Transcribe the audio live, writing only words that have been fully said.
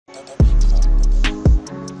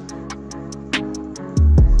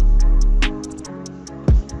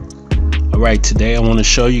Alright, today I want to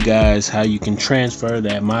show you guys how you can transfer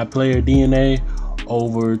that MyPlayer DNA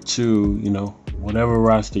over to, whatever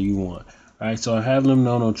roster you want. Alright, so I have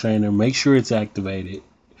Untitled Trainer. Make sure it's activated.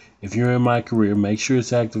 If you're in my career, make sure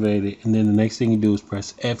it's activated. And then the next thing you do is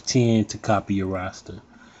press F10 to copy your roster.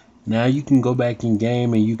 Now you can go back in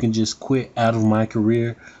game and you can just quit out of my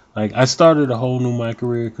career. Like, I started a whole new my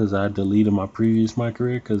career because I deleted my previous my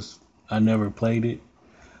career because I never played it.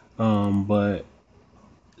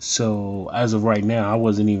 So as of right now, I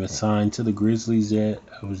wasn't even signed to the Grizzlies yet.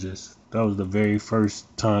 That was the very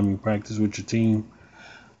first time you practice with your team.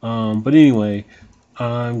 But anyway,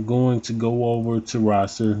 I'm going to go over to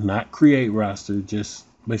roster, not create roster, just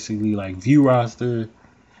basically like view roster.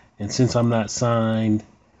 And since I'm not signed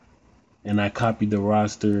and I copied the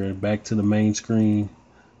roster back to the main screen,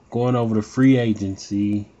 going over to free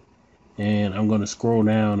agency, and I'm going to scroll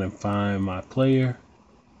down and find my player.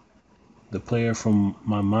 The player from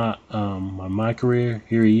my career.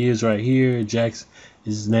 Here he is right here. Jackson.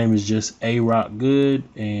 His name is just A-Rock-Good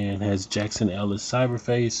and has Jackson Ellis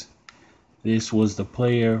Cyberface. This was the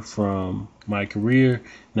player from my career.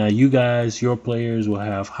 Now you guys, your players will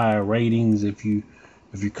have higher ratings if you're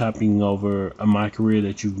copying over a my career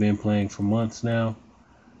that you've been playing for months now.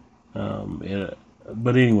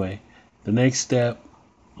 But anyway, the next step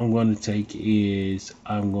I'm going to take is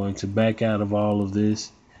I'm going to back out of all of this.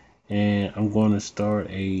 And I'm going to start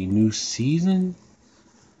a new season.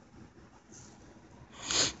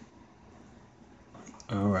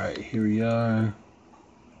 All right, here we are.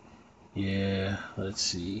 Yeah, let's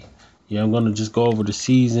see. Yeah, I'm going to just go over the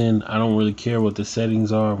season. I don't really care what the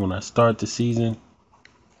settings are when I start the season.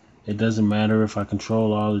 It doesn't matter if I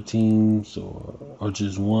control all the teams or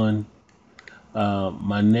just one.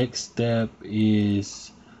 My next step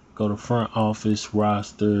is go to front office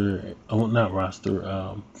roster, not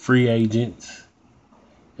roster, free agents,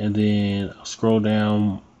 and then I'll scroll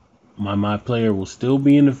down. My player will still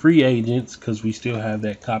be in the free agents because we still have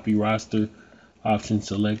that copy roster option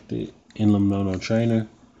selected in Untitled Trainer.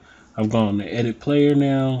 I've gone to edit player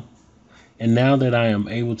now, and now that I am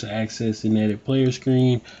able to access an edit player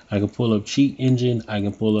screen, I can pull up cheat engine. I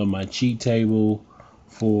can pull up my cheat table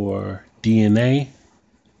for DNA,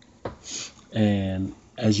 and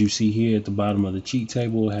as you see here at the bottom of the cheat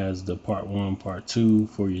table, it has the part 1, part 2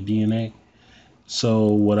 for your DNA. So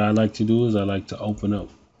what I like to do is I like to open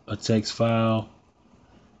up a text file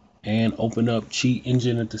and open up cheat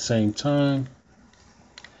engine at the same time.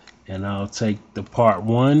 And I'll take the part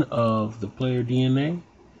 1 of the player DNA,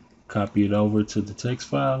 copy it over to the text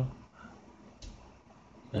file,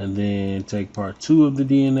 and then take part 2 of the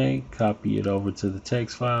DNA, copy it over to the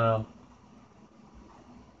text file.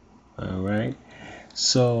 All right.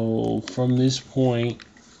 So from this point,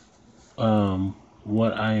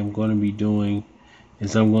 what I am going to be doing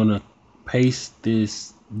is I'm going to paste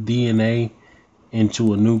this DNA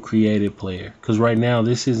into a new created player. Because right now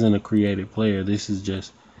this isn't a created player. This is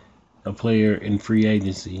just a player in free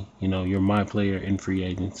agency. You're my player in free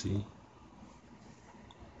agency.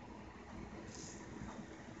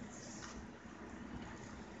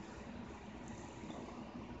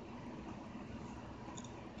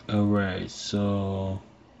 All right, so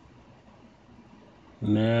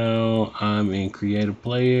now I'm in creative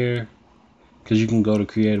player, because you can go to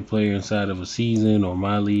creative player inside of a season or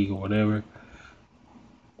my league or whatever,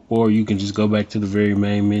 or you can just go back to the very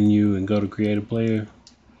main menu and go to creative player.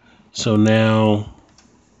 So now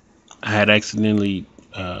I had accidentally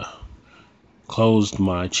closed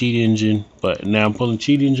my cheat engine, but now I'm pulling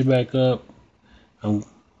cheat engine back up. I'm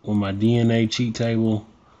on my DNA cheat table.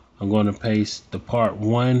 I'm going to paste the part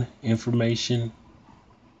 1 information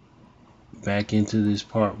back into this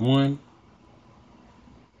part 1.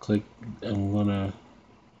 Click. I'm going to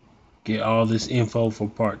get all this info for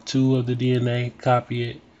part 2 of the DNA,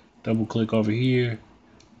 copy it, double click over here,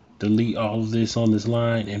 delete all of this on this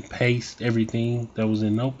line, and paste everything that was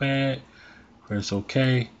in Notepad. Press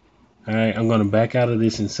OK. All right, I'm going to back out of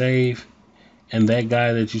this and save. And that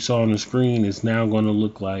guy that you saw on the screen is now going to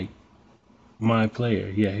look like my player.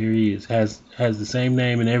 Yeah, here he is. Has the same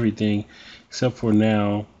name and everything, except for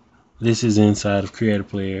now this is inside of creative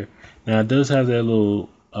player. Now it does have that little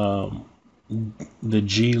the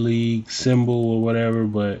G League symbol or whatever,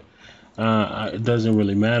 but it doesn't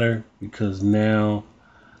really matter because now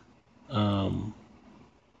I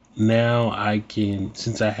can,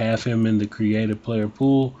 since I have him in the creative player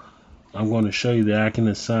pool, I'm going to show you that I can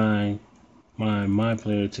assign my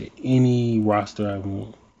player to any roster I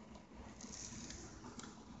want.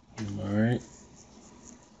 All right.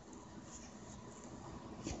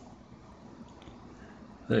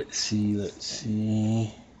 Let's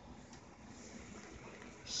see.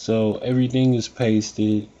 So everything is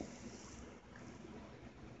pasted.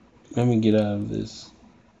 Let me get out of this.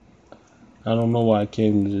 I don't know why I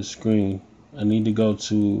came to this screen. I need to go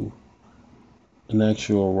to an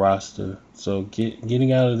actual roster. So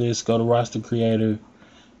getting out of this, go to roster creator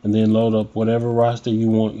and then load up whatever roster you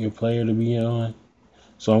want your player to be on.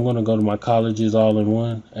 So I'm going to go to my colleges all in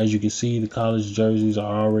one. As you can see, the college jerseys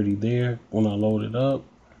are already there when I load it up.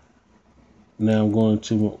 Now I'm going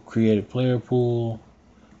to create a player pool.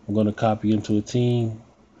 I'm going to copy him to a team.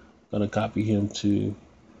 I'm going to copy him to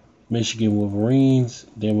Michigan Wolverines.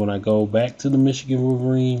 Then when I go back to the Michigan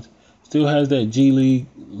Wolverines, still has that G League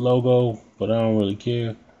logo, but I don't really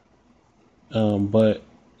care. But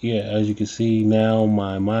yeah, as you can see now,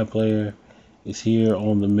 my MyPlayer is here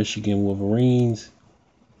on the Michigan Wolverines,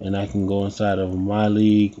 and I can go inside of my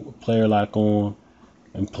league with player lock on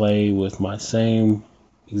and play with my same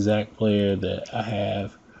exact player that I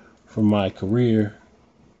have for my career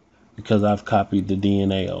because I've copied the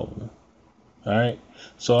DNA over. Alright,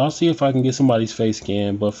 so I'll see if I can get somebody's face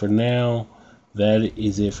scan, but for now, that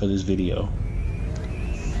is it for this video.